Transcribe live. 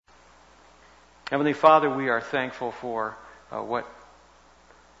Heavenly Father, we are thankful for what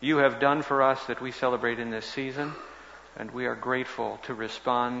you have done for us that we celebrate in this season, and we are grateful to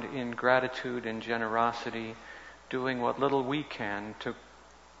respond in gratitude and generosity, doing what little we can to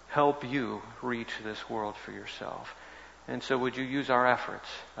help you reach this world for yourself. And so would you use our efforts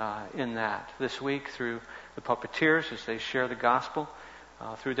in that this week through the puppeteers as they share the gospel,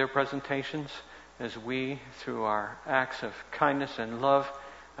 through their presentations, as we, through our acts of kindness and love,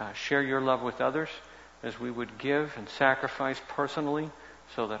 share your love with others, as we would give and sacrifice personally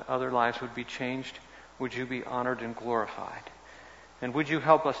so that other lives would be changed. Would you be honored and glorified? And would you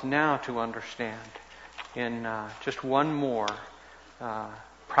help us now to understand in just one more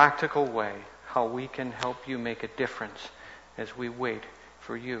practical way how we can help you make a difference as we wait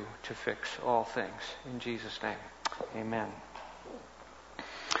for you to fix all things. In Jesus' name, amen.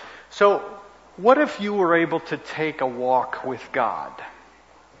 So, what if you were able to take a walk with God?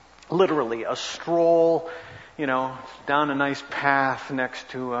 Literally, a stroll, down a nice path next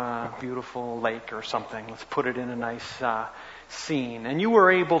to a beautiful lake or something. Let's put it in a nice scene. And you were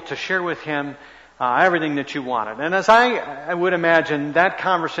able to share with him everything that you wanted. And as I would imagine, that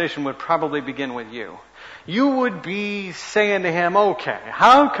conversation would probably begin with you. You would be saying to him, okay,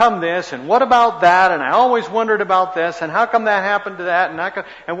 how come this, and what about that, and I always wondered about this, and how come that happened to that,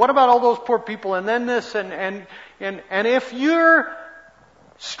 and what about all those poor people, and then this, and if your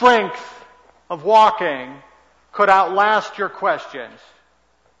strength of walking could outlast your questions,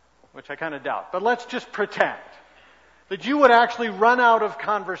 which I kind of doubt, but let's just pretend that you would actually run out of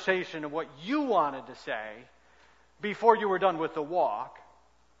conversation of what you wanted to say before you were done with the walk,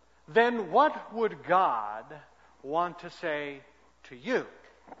 then what would God want to say to you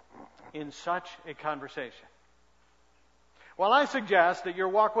in such a conversation? Well, I suggest that your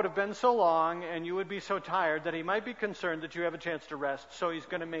walk would have been so long and you would be so tired that he might be concerned that you have a chance to rest, so he's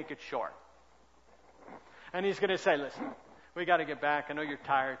going to make it short. And he's going to say, listen, we got to get back. I know you're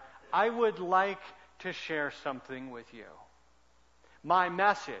tired. I would like to share something with you. My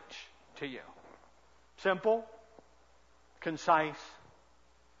message to you. Simple, concise.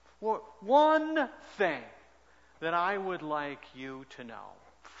 One thing that I would like you to know.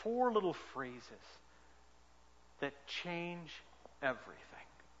 4 little phrases that change everything.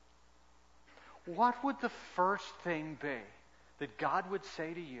 What would the first thing be that God would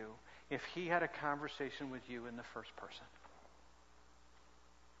say to you if he had a conversation with you in the first person?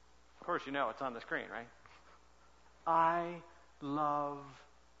 Of course, you know it's on the screen, right? I love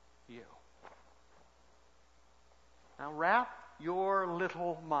you. Now wrap your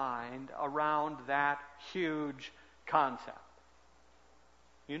little mind around that huge concept.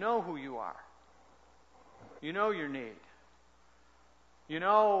 You know who you are. You know your need. You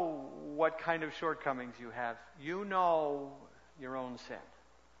know what kind of shortcomings you have. You know your own sin.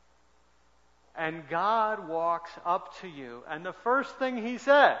 And God walks up to you, and the first thing he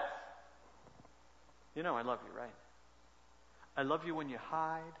says, I love you, right? I love you when you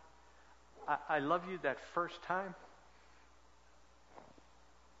hide. I love you that first time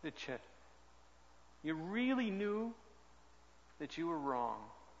that you really knew that you were wrong.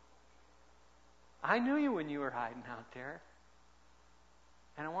 I knew you when you were hiding out there.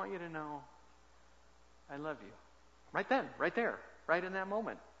 And I want you to know I love you. Right then, right there, right in that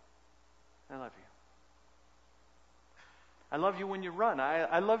moment. I love you. I love you when you run.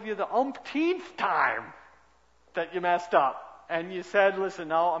 I love you the umpteenth time that you messed up. And you said, listen,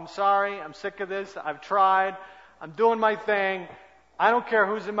 no, I'm sorry. I'm sick of this. I've tried. I'm doing my thing. I don't care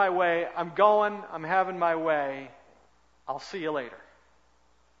who's in my way. I'm going. I'm having my way. I'll see you later.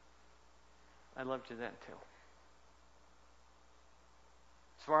 I loved you then too.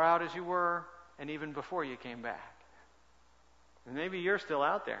 As far out as you were, and even before you came back. And maybe you're still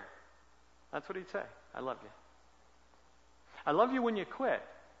out there. That's what he'd say. I love you. I love you when you quit.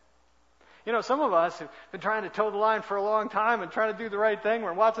 Some of us have been trying to toe the line for a long time and trying to do the right thing.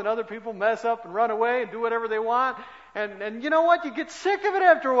 We're watching other people mess up and run away and do whatever they want. And you know what? You get sick of it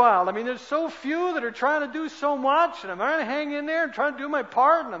after a while. I mean, there's so few that are trying to do so much, and I'm trying to hang in there and trying to do my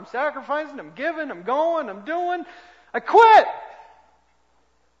part, and I'm sacrificing, I'm giving, I'm going, I'm doing. I quit.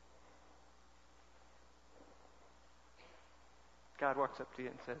 God walks up to you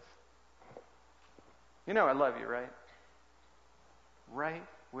and says, I love you, right? Right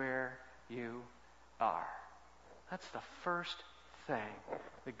where you are. That's the first thing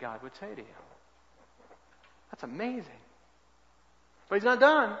that God would say to you. That's amazing. But he's not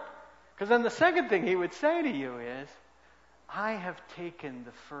done. Because then the second thing he would say to you is, I have taken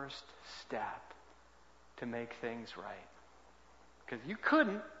the first step to make things right. Because you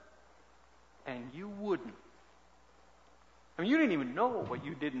couldn't, and you wouldn't. I mean, you didn't even know what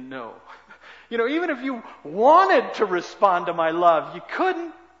you didn't know. Even if you wanted to respond to my love, you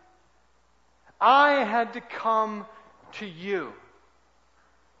couldn't. I had to come to you.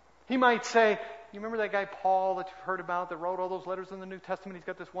 He might say, you remember that guy Paul that you've heard about that wrote all those letters in the New Testament? He's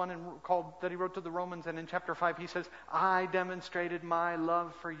got this one that he wrote to the Romans, and in chapter 5 he says, I demonstrated my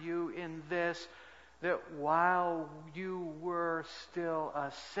love for you in this, that while you were still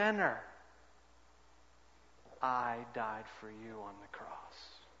a sinner, I died for you on the cross.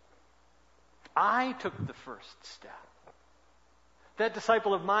 I took the first step. That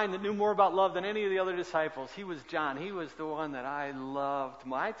disciple of mine that knew more about love than any of the other disciples, he was John. He was the one that I loved.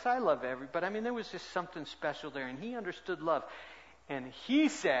 I love but there was just something special there, and he understood love. And he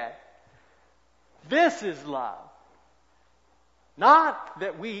said, this is love. Not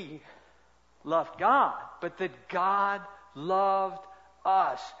that we loved God, but that God loved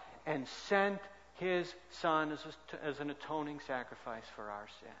us and sent His Son as an atoning sacrifice for our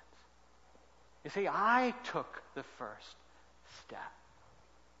sins. You see, I took the first step.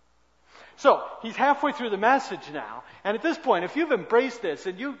 So, he's halfway through the message now, and at this point, if you've embraced this,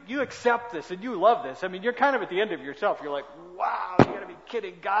 and you accept this, and you love this, you're kind of at the end of yourself. You're like, wow, you gotta be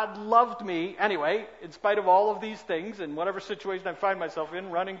kidding. God loved me anyway, in spite of all of these things, and whatever situation I find myself in,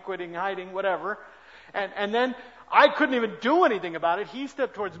 running, quitting, hiding, whatever. And then, I couldn't even do anything about it. He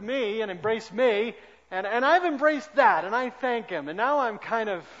stepped towards me and embraced me, and I've embraced that, and I thank Him. And now I'm kind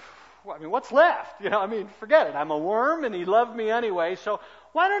of, what's left? Forget it. I'm a worm, and He loved me anyway, so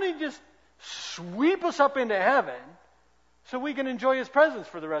why don't He just sweep us up into heaven so we can enjoy His presence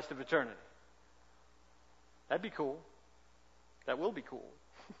for the rest of eternity? That'd be cool. That will be cool.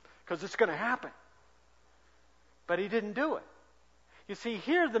 Because it's going to happen. But He didn't do it. You see,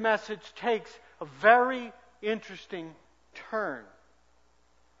 here the message takes a very interesting turn.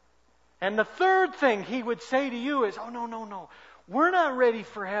 And the third thing He would say to you is, oh, no. We're not ready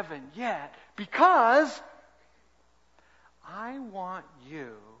for heaven yet because I want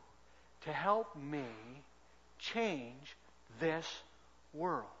you to help me change this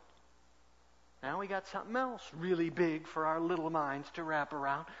world. Now we got something else really big for our little minds to wrap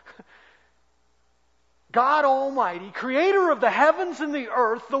around. God Almighty, creator of the heavens and the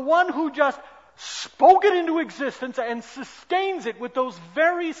earth, the one who just spoke it into existence and sustains it with those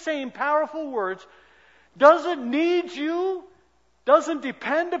very same powerful words, doesn't need you, doesn't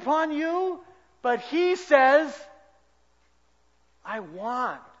depend upon you, but He says, I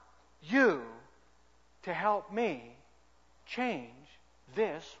want you to help me change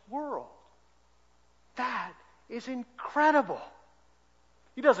this world. That is incredible.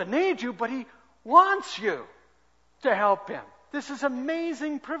 He doesn't need you, but He wants you to help Him. This is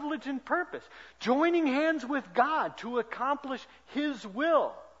amazing privilege and purpose. Joining hands with God to accomplish His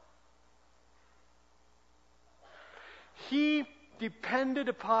will. He depended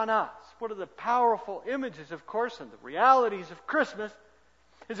upon us. One of the powerful images, of course, and the realities of Christmas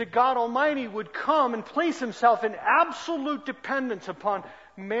is that God Almighty would come and place Himself in absolute dependence upon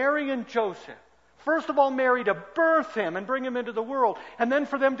Mary and Joseph. First of all, Mary to birth Him and bring Him into the world, and then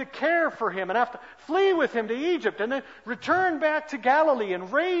for them to care for Him and have to flee with Him to Egypt, and then return back to Galilee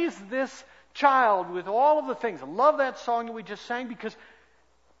and raise this child with all of the things. I love that song that we just sang, because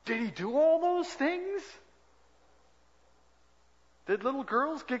did He do all those things? Did little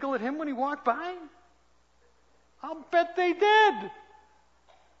girls giggle at Him when He walked by? I'll bet they did.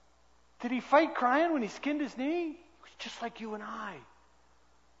 Did He fight crying when He skinned His knee? He was just like you and I.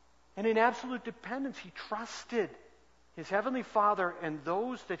 And in absolute dependence, He trusted His Heavenly Father and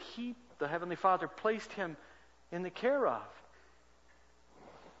those that the Heavenly Father, placed Him in the care of.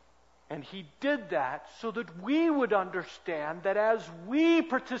 And He did that so that we would understand that as we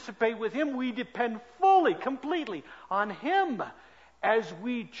participate with Him, we depend fully, completely on Him as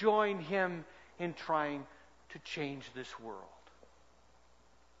we join Him in trying to change this world.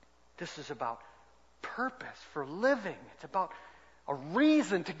 This is about purpose for living. It's about a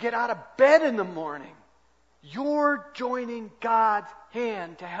reason to get out of bed in the morning. You're joining God's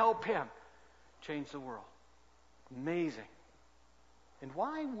hand to help Him change the world. Amazing. And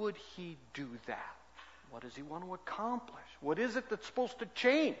why would He do that? What does He want to accomplish? What is it that's supposed to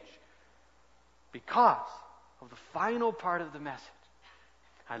change? Because of the final part of the message.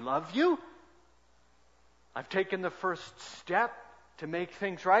 I love you. I've taken the first step to make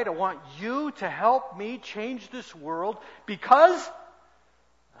things right. I want you to help me change this world because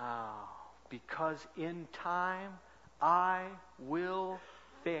in time I will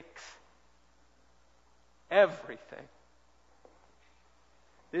fix everything.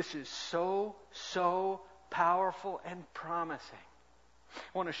 This is so powerful and promising.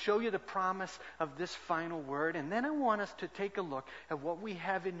 I want to show you the promise of this final word, and then I want us to take a look at what we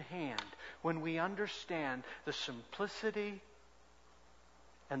have in hand when we understand the simplicity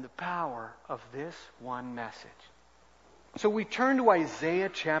and the power of this one message. So we turn to Isaiah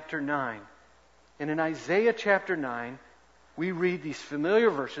chapter 9. And in Isaiah chapter 9, we read these familiar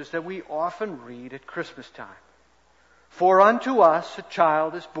verses that we often read at Christmas time. For unto us a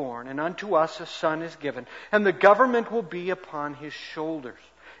child is born, and unto us a son is given, and the government will be upon his shoulders.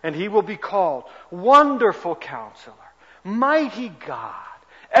 And he will be called Wonderful Counselor, Mighty God,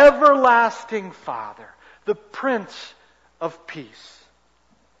 Everlasting Father, the Prince of Peace.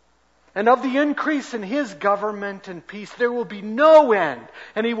 And of the increase in his government and peace there will be no end.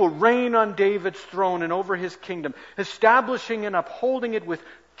 And he will reign on David's throne and over his kingdom, establishing and upholding it with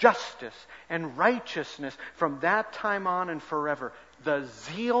justice and righteousness from that time on and forever. The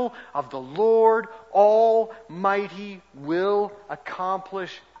zeal of the Lord Almighty will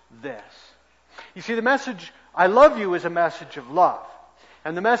accomplish this. You see, the message, I love you, is a message of love.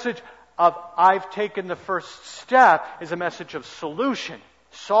 And the message of I've taken the first step is a message of solution,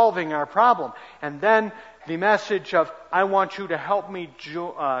 solving our problem. And then the message of I want you to help me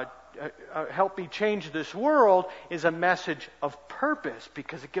change this world is a message of purpose,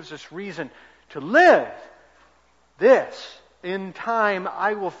 because it gives us reason to live. This, in time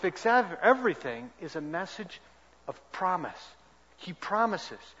I will fix everything, is a message of promise. He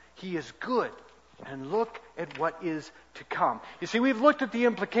promises. He is good. And look at what is to come. You see, we've looked at the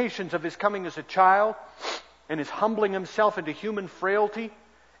implications of his coming as a child and his humbling himself into human frailty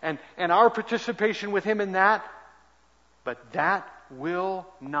and our participation with him in that. But that will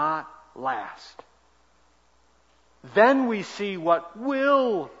not last. Then we see what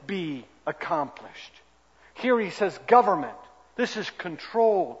will be accomplished. Here he says government. This is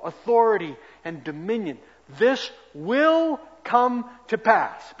control, authority, and dominion. This will come to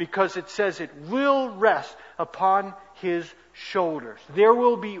pass because it says it will rest upon his shoulders. There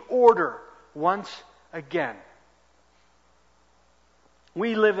will be order once again.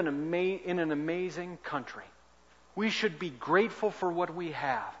 We live in an amazing country. We should be grateful for what we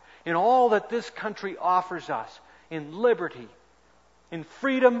have, in all that this country offers us, in liberty, in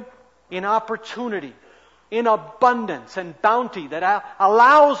freedom, in opportunity, in abundance and bounty that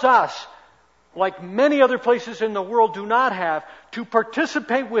allows us, like many other places in the world do not have, to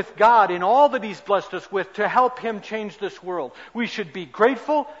participate with God in all that He's blessed us with to help Him change this world. We should be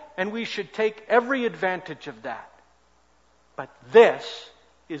grateful and we should take every advantage of that. But this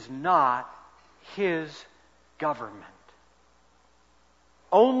is not His government.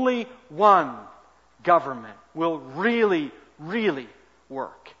 Only one government will really, really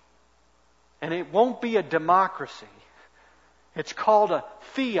work. And it won't be a democracy. It's called a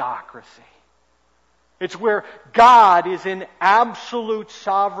theocracy. It's where God is in absolute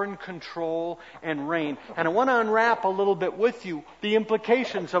sovereign control and reign. And I want to unwrap a little bit with you the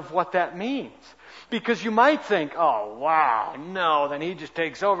implications of what that means. Because you might think, oh, wow, no, then He just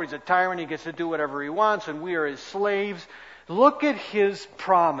takes over. He's a tyrant. He gets to do whatever He wants, and we are His slaves. Look at His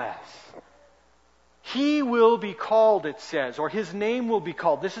promise. He will be called, it says, or His name will be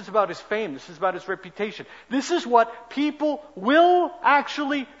called. This is about His fame. This is about His reputation. This is what people will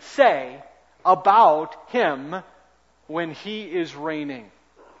actually say about Him when He is reigning.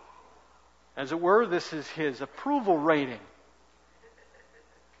 As it were, this is His approval rating.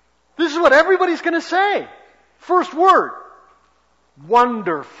 This is what everybody's going to say. First word,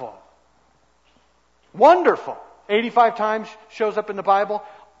 wonderful. Wonderful. 85 times shows up in the Bible.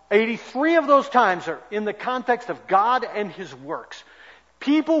 83 of those times are in the context of God and His works.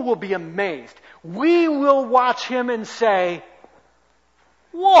 People will be amazed. We will watch Him and say,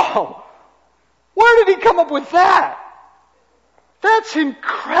 whoa! Where did He come up with that? That's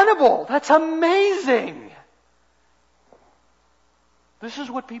incredible. That's amazing. This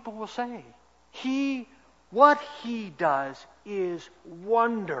is what people will say. What He does is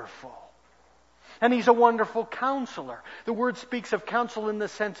wonderful. And He's a wonderful counselor. The word speaks of counsel in the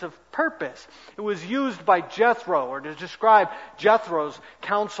sense of purpose. It was used by Jethro, or to describe Jethro's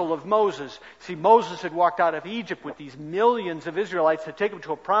counsel of Moses. See, Moses had walked out of Egypt with these millions of Israelites to take them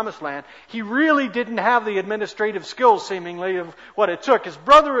to a promised land. He really didn't have the administrative skills, seemingly, of what it took. His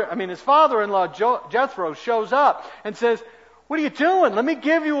father-in-law, Jethro, shows up and says, what are you doing? Let me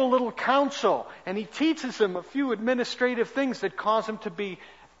give you a little counsel. And he teaches him a few administrative things that cause him to be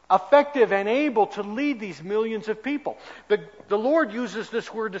effective and able to lead these millions of people. The Lord uses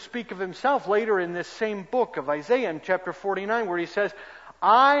this word to speak of Himself later in this same book of Isaiah in chapter 49, where He says,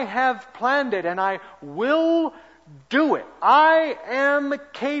 I have planned it and I will do it. I am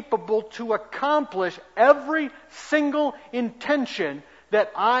capable to accomplish every single intention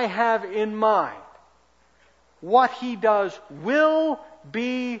that I have in mind, what He does will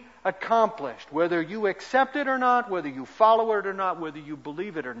be accomplished, whether you accept it or not, whether you follow it or not, whether you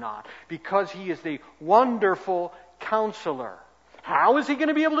believe it or not, because He is the wonderful Counselor. How is He going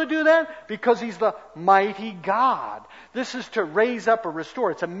to be able to do that? Because He's the mighty God. This is to raise up or restore.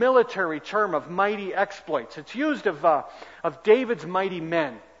 It's a military term of mighty exploits. It's used of David's mighty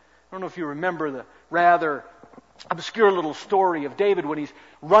men. I don't know if you remember the rather obscure little story of David when he's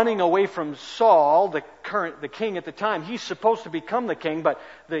running away from Saul, the king at the time. He's supposed to become the king, but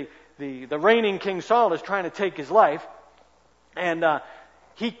the reigning King Saul is trying to take his life. And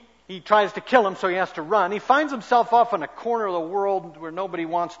he tries to kill him, so he has to run. He finds himself off in a corner of the world where nobody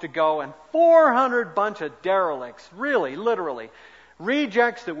wants to go, and 400 bunch of derelicts, really, literally,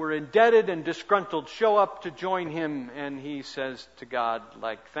 rejects that were indebted and disgruntled, show up to join him, and he says to God,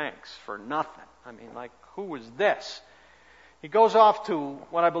 thanks for nothing. I mean, who is this? He goes off to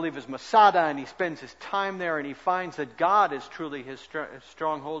what I believe is Masada, and he spends his time there, and he finds that God is truly his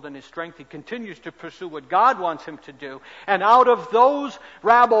stronghold and his strength. He continues to pursue what God wants him to do. And out of those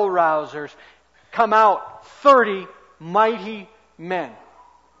rabble-rousers come out 30 mighty men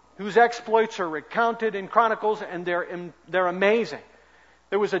whose exploits are recounted in Chronicles, and they're amazing.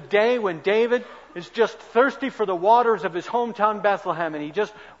 There was a day when David is just thirsty for the waters of his hometown Bethlehem, and he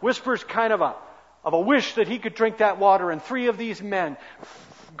just whispers kind of a wish that he could drink that water, and 3 of these men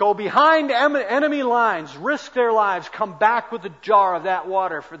go behind enemy lines, risk their lives, come back with a jar of that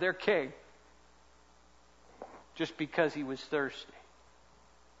water for their king, just because he was thirsty.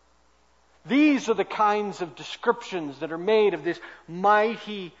 These are the kinds of descriptions that are made of this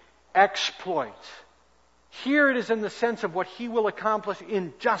mighty exploit. Here it is in the sense of what He will accomplish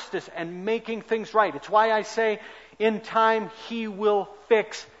in justice and making things right. It's why I say in time He will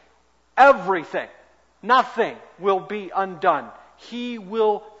fix everything. Nothing will be undone. He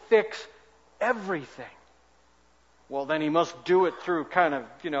will fix everything. Well, then He must do it through kind of,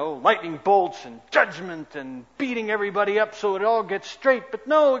 lightning bolts and judgment and beating everybody up so it all gets straight. But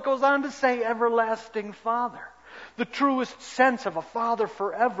no, it goes on to say everlasting Father. The truest sense of a father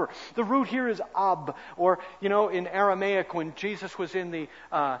forever. The root here is Ab, or, in Aramaic, when Jesus was in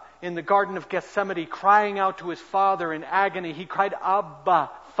the Garden of Gethsemane crying out to His Father in agony, He cried, Abba,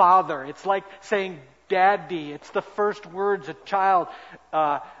 Father. It's like saying Daddy. It's the first words a child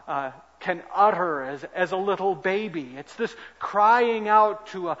can utter as a little baby. It's this crying out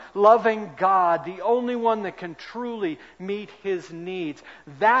to a loving God, the only one that can truly meet His needs.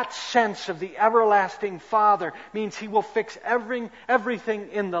 That sense of the everlasting Father means He will fix everything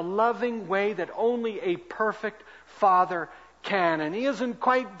in the loving way that only a perfect Father can. And He isn't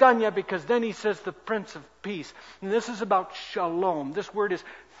quite done yet, because then He says the Prince of Peace. And this is about shalom. This word is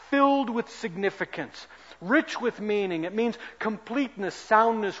filled with significance, rich with meaning. It means completeness,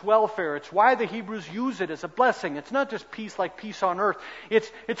 soundness, welfare. It's why the Hebrews use it as a blessing. It's not just peace like peace on earth.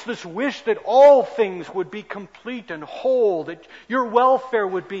 It's this wish that all things would be complete and whole, that your welfare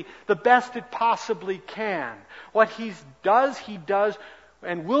would be the best it possibly can. What He does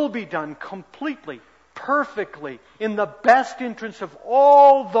and will be done completely, perfectly, in the best interest of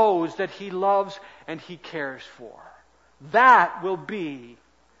all those that He loves and He cares for. That will be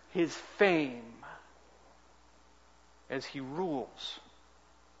His fame as He rules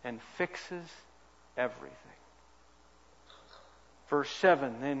and fixes everything. Verse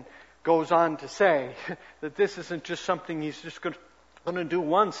 7 then goes on to say that this isn't just something He's just going to do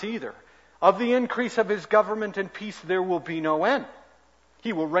once either. Of the increase of His government and peace there will be no end.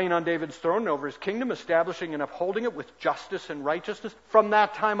 He will reign on David's throne and over His kingdom, establishing and upholding it with justice and righteousness from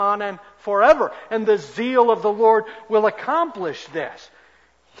that time on and forever. And the zeal of the Lord will accomplish this.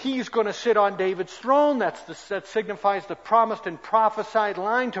 He's going to sit on David's throne. That signifies the promised and prophesied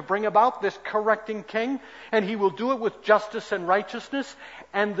line to bring about this correcting king. And He will do it with justice and righteousness.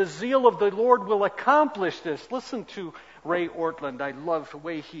 And the zeal of the Lord will accomplish this. Listen to Ray Ortlund. I love the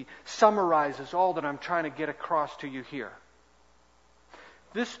way he summarizes all that I'm trying to get across to you here.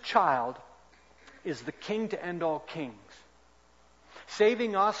 This child is the king to end all kings,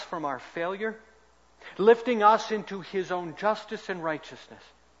 saving us from our failure, lifting us into His own justice and righteousness.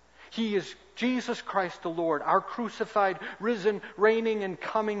 He is Jesus Christ the Lord, our crucified, risen, reigning, and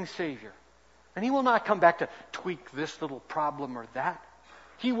coming Savior. And He will not come back to tweak this little problem or that.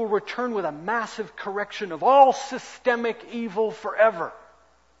 He will return with a massive correction of all systemic evil forever.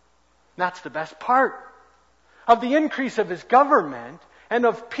 That's the best part. Of the increase of His government and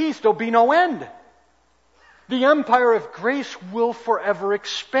of peace, there'll be no end. The empire of grace will forever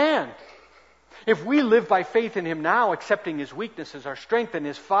expand. If we live by faith in Him now, accepting His weakness as our strength and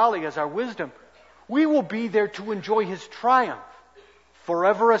His folly as our wisdom, we will be there to enjoy His triumph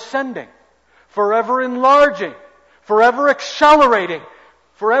forever ascending, forever enlarging, forever accelerating,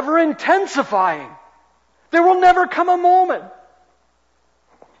 forever intensifying. There will never come a moment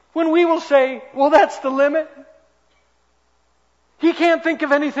when we will say, well, that's the limit. He can't think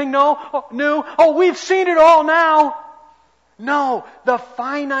of anything new. Oh, we've seen it all now. No, the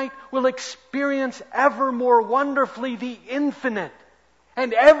finite will experience ever more wonderfully the infinite.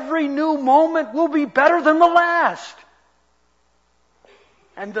 And every new moment will be better than the last.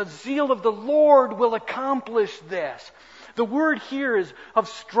 And the zeal of the Lord will accomplish this. The word here is of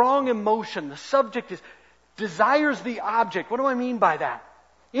strong emotion. The subject is desires the object. What do I mean by that?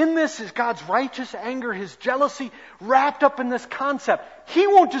 In this is God's righteous anger, His jealousy, wrapped up in this concept. He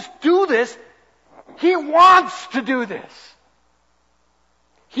won't just do this. He wants to do this.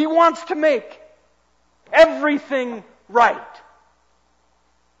 He wants to make everything right.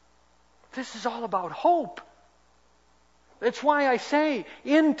 This is all about hope. That's why I say,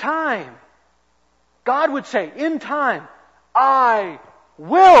 in time, God would say, in time, I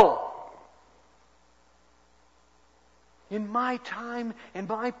will. In my time, in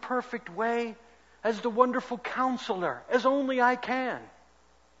my perfect way, as the wonderful counselor, as only I can.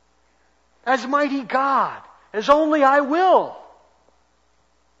 As mighty God, as only I will.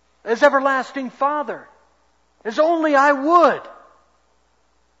 As everlasting Father, as only I would.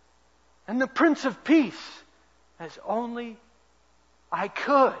 And the Prince of Peace, as only I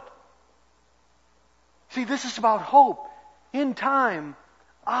could. See, this is about hope. In time,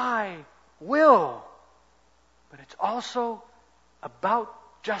 I will. But it's also about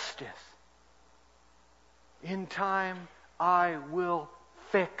justice. In time, I will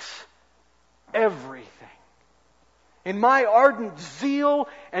fix everything. In my ardent zeal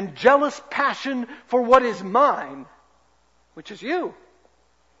and jealous passion for what is mine, which is you,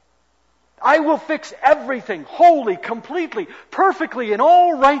 I will fix everything wholly, completely, perfectly, in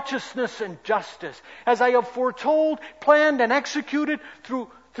all righteousness and justice, as I have foretold, planned, and executed through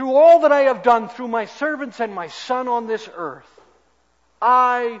all that I have done through my servants and my Son on this earth.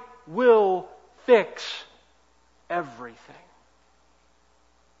 I will fix everything.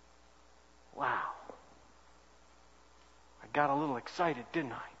 Wow. I got a little excited,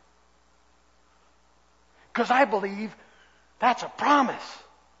 didn't I? Because I believe that's a promise.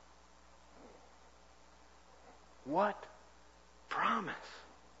 What promise?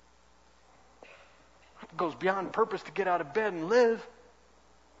 It goes beyond purpose to get out of bed and live.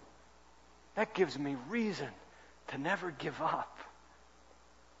 That gives me reason to never give up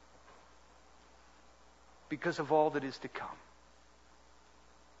because of all that is to come.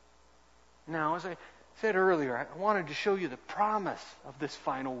 Now, as I said earlier, I wanted to show you the promise of this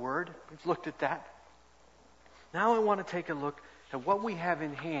final word. We've looked at that. Now I want to take a look at what we have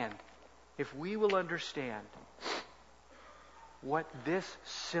in hand if we will understand what this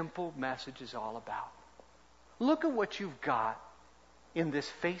simple message is all about. Look at what you've got in this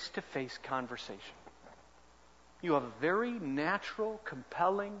face-to-face conversation. You have a very natural,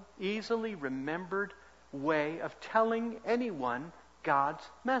 compelling, easily remembered way of telling anyone God's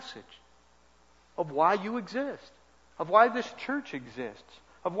message, of why you exist, of why this church exists,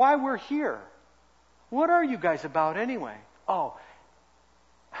 of why we're here. What are you guys about anyway? Oh,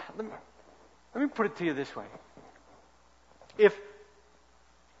 let me put it to you this way. If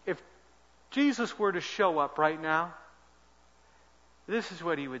Jesus were to show up right now, this is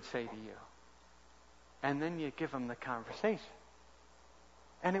what He would say to you. And then you give Him the conversation.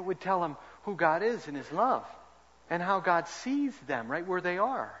 And it would tell Him who God is in His love. And how God sees them right where they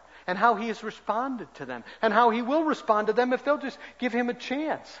are. And how He has responded to them. And how He will respond to them if they'll just give Him a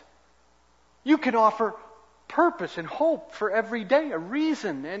chance. You can offer purpose and hope for every day, a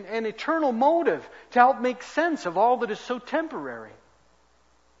reason and eternal motive to help make sense of all that is so temporary.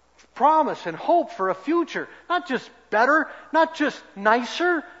 Promise and hope for a future, not just better, not just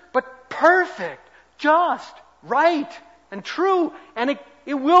nicer, but perfect, just, right, and true. And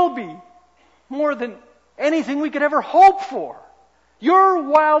it will be more than anything we could ever hope for. Your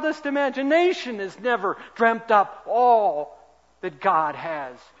wildest imagination has never dreamt up all that God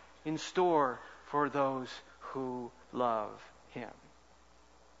has in store for those who love Him.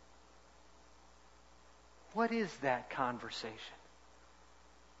 What is that conversation?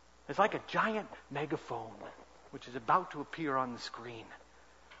 It's like a giant megaphone which is about to appear on the screen.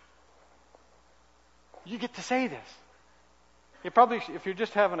 You get to say this. You probably, if you're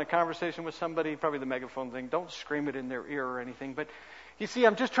just having a conversation with somebody, probably the megaphone thing, don't scream it in their ear or anything. But you see,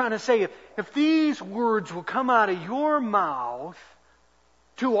 I'm just trying to say, if these words will come out of your mouth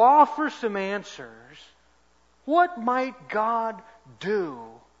to offer some answers, what might God do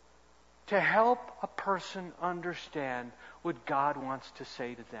to help a person understand what God wants to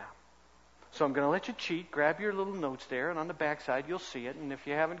say to them. So I'm going to let you cheat. Grab your little notes there, and on the back side you'll see it. And if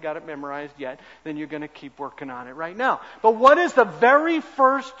you haven't got it memorized yet, then you're going to keep working on it right now. But what is the very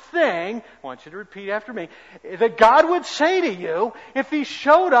first thing, I want you to repeat after me, that God would say to you if He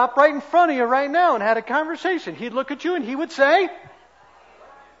showed up right in front of you right now and had a conversation? He'd look at you and He would say,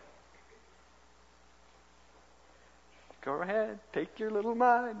 go ahead, take your little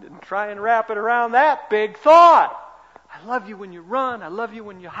mind and try and wrap it around that big thought. I love you when you run. I love you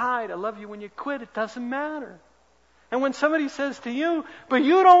when you hide. I love you when you quit. It doesn't matter. And when somebody says to you, but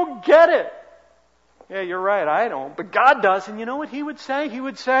you don't get it. Yeah, you're right, I don't. But God does. And you know what He would say? He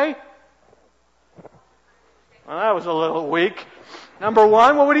would say, well, that was a little weak. Number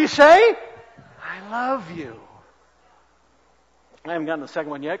one, what would He say? I love you. I haven't gotten the second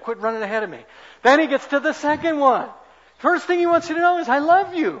one yet. Quit running ahead of me. Then He gets to the second one. First thing He wants you to know is, I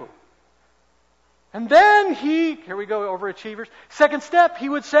love you. And then here we go, overachievers. Second step, He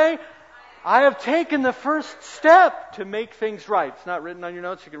would say, I have taken the first step to make things right. It's not written on your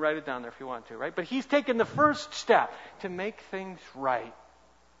notes. You can write it down there if you want to, right? But He's taken the first step to make things right.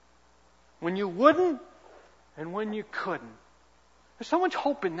 When you wouldn't and when you couldn't. There's so much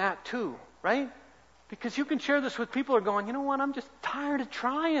hope in that too, right? Because you can share this with people who are going, you know what, I'm just tired of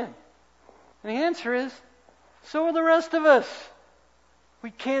trying. And the answer is, so are the rest of us.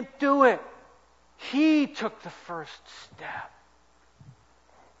 We can't do it. He took the first step.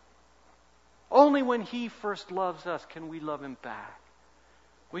 Only when He first loves us can we love Him back.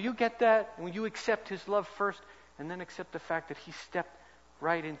 Will you get that? Will you accept His love first and then accept the fact that He stepped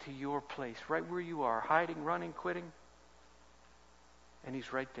right into your place, right where you are, hiding, running, quitting? And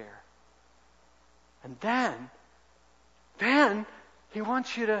He's right there. And then He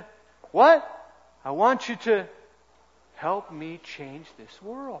wants you to, what? I want you to help me change this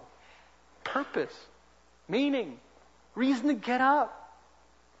world. Purpose, meaning, reason to get up,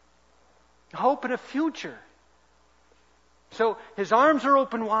 hope and a future. So His arms are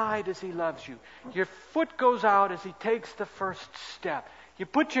open wide as He loves you. Your foot goes out as He takes the first step. You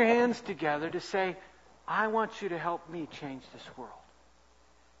put your hands together to say, I want you to help me change this world.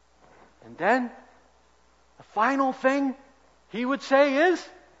 And then, the final thing He would say is,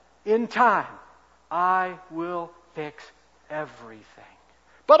 in time, I will fix everything.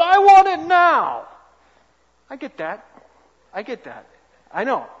 But I want it now. I get that. I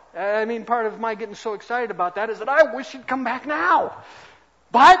know. I mean, part of my getting so excited about that is that I wish He'd come back now.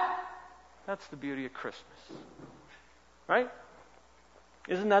 But that's the beauty of Christmas. Right?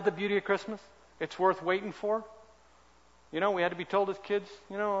 Isn't that the beauty of Christmas? It's worth waiting for. You know, we had to be told as kids,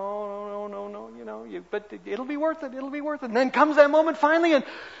 you know, oh, no, but it'll be worth it. And then comes that moment finally and,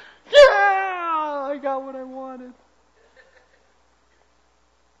 yeah, I got what I wanted.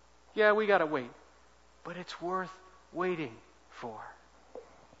 Yeah, we got to wait. But it's worth waiting for.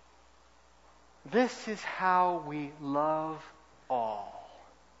 This is how we love all.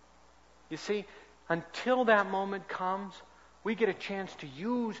 You see, until that moment comes, we get a chance to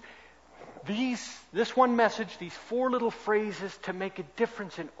use this one message, these 4 little phrases, to make a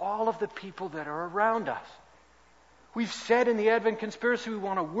difference in all of the people that are around us. We've said in the Advent Conspiracy we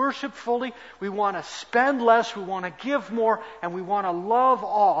want to worship fully, we want to spend less, we want to give more, and we want to love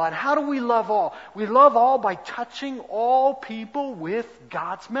all. And how do we love all? We love all by touching all people with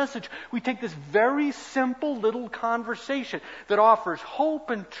God's message. We take this very simple little conversation that offers hope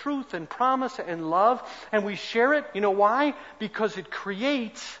and truth and promise and love, and we share it. You know why? Because it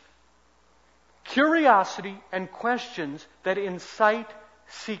creates curiosity and questions that incite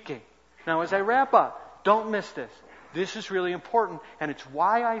seeking. Now, as I wrap up, don't miss this. This is really important, and it's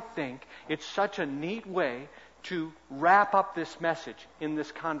why I think it's such a neat way to wrap up this message in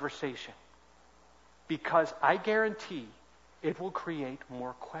this conversation. Because I guarantee it will create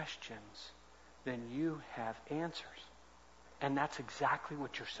more questions than you have answers. And that's exactly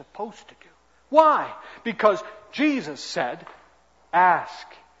what you're supposed to do. Why? Because Jesus said, ask,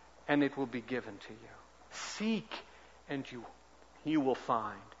 and it will be given to you. Seek, and you will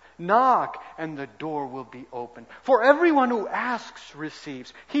find. Knock, and the door will be opened. For everyone who asks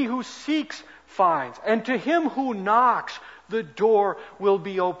receives. He who seeks finds. And to him who knocks, the door will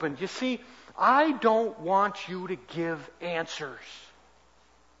be opened. You see, I don't want you to give answers.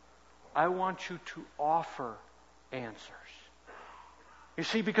 I want you to offer answers. You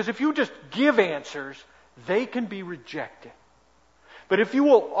see, because if you just give answers, they can be rejected. But if you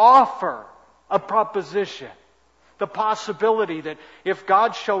will offer a proposition, the possibility that if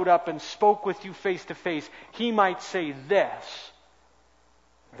God showed up and spoke with you face to face, He might say this,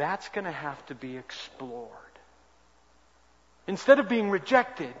 that's going to have to be explored. Instead of being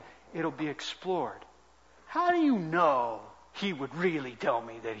rejected, it'll be explored. How do you know He would really tell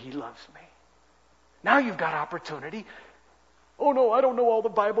me that He loves me? Now you've got opportunity. Oh no, I don't know all the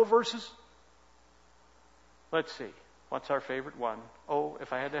Bible verses. Let's see. What's our favorite one? Oh,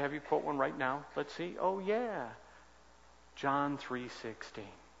 if I had to have you quote one right now, let's see. Oh yeah. John 3:16.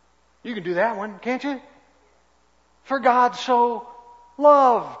 You can do that one, can't you? For God so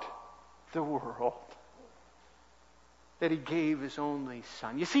loved the world that He gave His only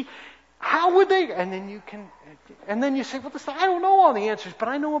Son. You see, how would they? And then you say, well, listen, I don't know all the answers, but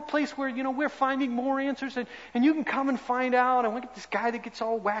I know a place where, we're finding more answers, and you can come and find out. And look at this guy that gets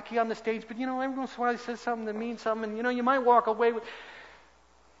all wacky on the stage, but every once in a while he says something that means something, and you might walk away with.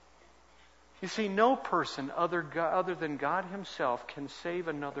 You see, no person other than God Himself can save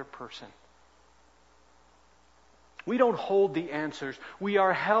another person. We don't hold the answers. We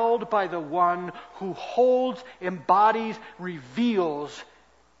are held by the one who holds, embodies, reveals,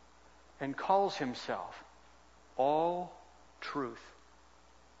 and calls Himself all truth.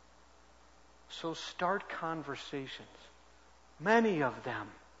 So start conversations. Many of them.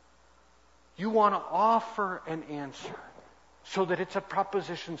 You want to offer an answer so that it's a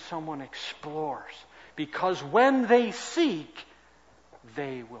proposition someone explores. Because when they seek,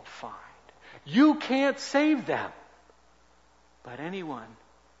 they will find. You can't save them. But anyone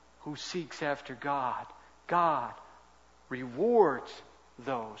who seeks after God, God rewards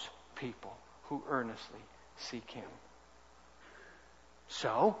those people who earnestly seek Him.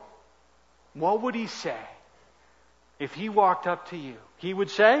 So, what would He say if He walked up to you? He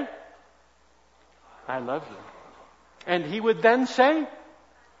would say, I love you. And He would then say,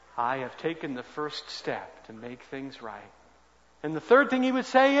 I have taken the first step to make things right. And the third thing He would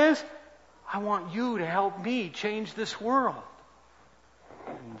say is, I want you to help me change this world.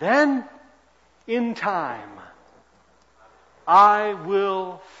 And then, in time, I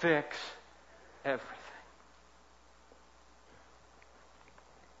will fix everything.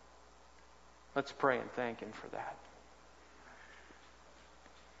 Let's pray and thank Him for that.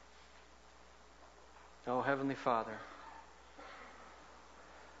 Oh, Heavenly Father,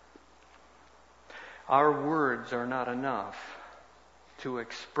 our words are not enough to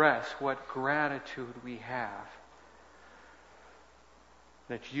express what gratitude we have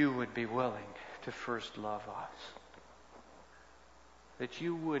that You would be willing to first love us. That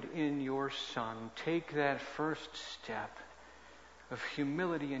You would, in Your Son, take that first step of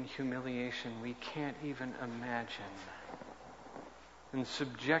humility and humiliation we can't even imagine, and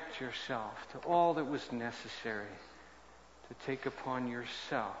subject Yourself to all that was necessary to take upon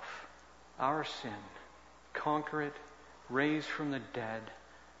Yourself our sin, conquer it, raise from the dead,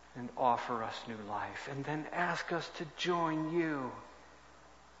 and offer us new life. And then ask us to join You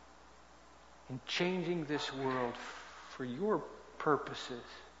in changing this world for Your purposes.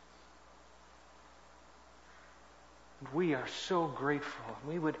 And we are so grateful.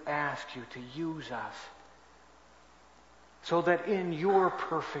 We would ask You to use us so that in Your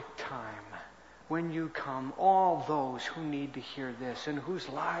perfect time, when You come, all those who need to hear this and whose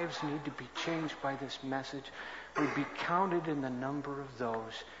lives need to be changed by this message would be counted in the number of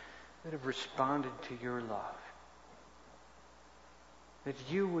those that have responded to Your love. That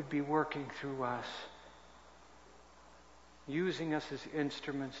You would be working through us, using us as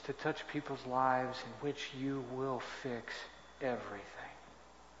instruments to touch people's lives in which You will fix everything.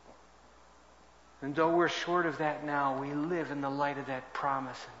 And though we're short of that now, we live in the light of that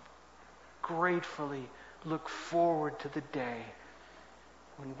promise and gratefully look forward to the day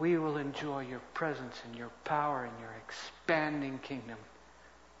when we will enjoy Your presence and Your power and Your expanding kingdom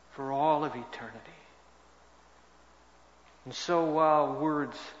for all of eternity. And so while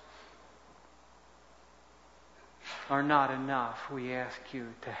words are not enough, we ask You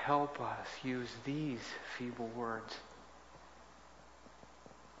to help us use these feeble words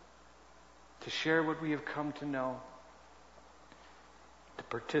to share what we have come to know, to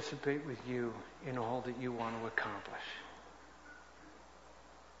participate with You in all that You want to accomplish.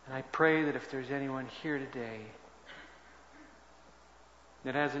 And I pray that if there's anyone here today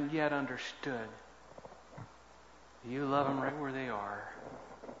that hasn't yet understood You love them right where they are,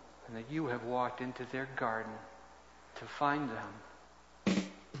 and that You have walked into their garden to find them,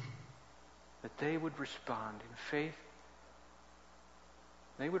 that they would respond in faith.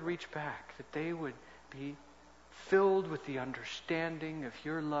 They would reach back, that they would be filled with the understanding of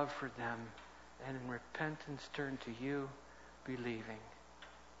Your love for them, and in repentance turn to You, believing.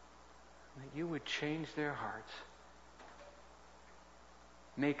 And that You would change their hearts,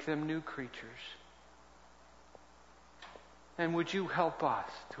 make them new creatures. And would You help us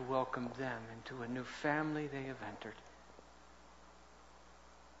to welcome them into a new family they have entered?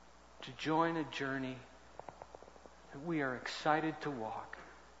 to join a journey that we are excited to walk.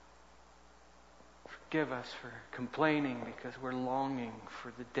 Forgive us for complaining because we're longing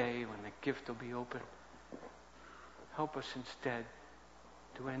for the day when the gift will be open. Help us instead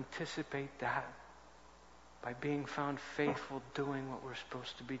to anticipate that by being found faithful doing what we're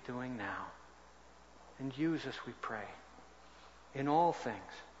supposed to be doing now. And use us, we pray, in all things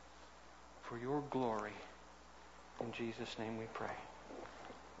for your glory. In Jesus' name we pray.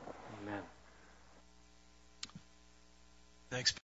 Amen. Thanks.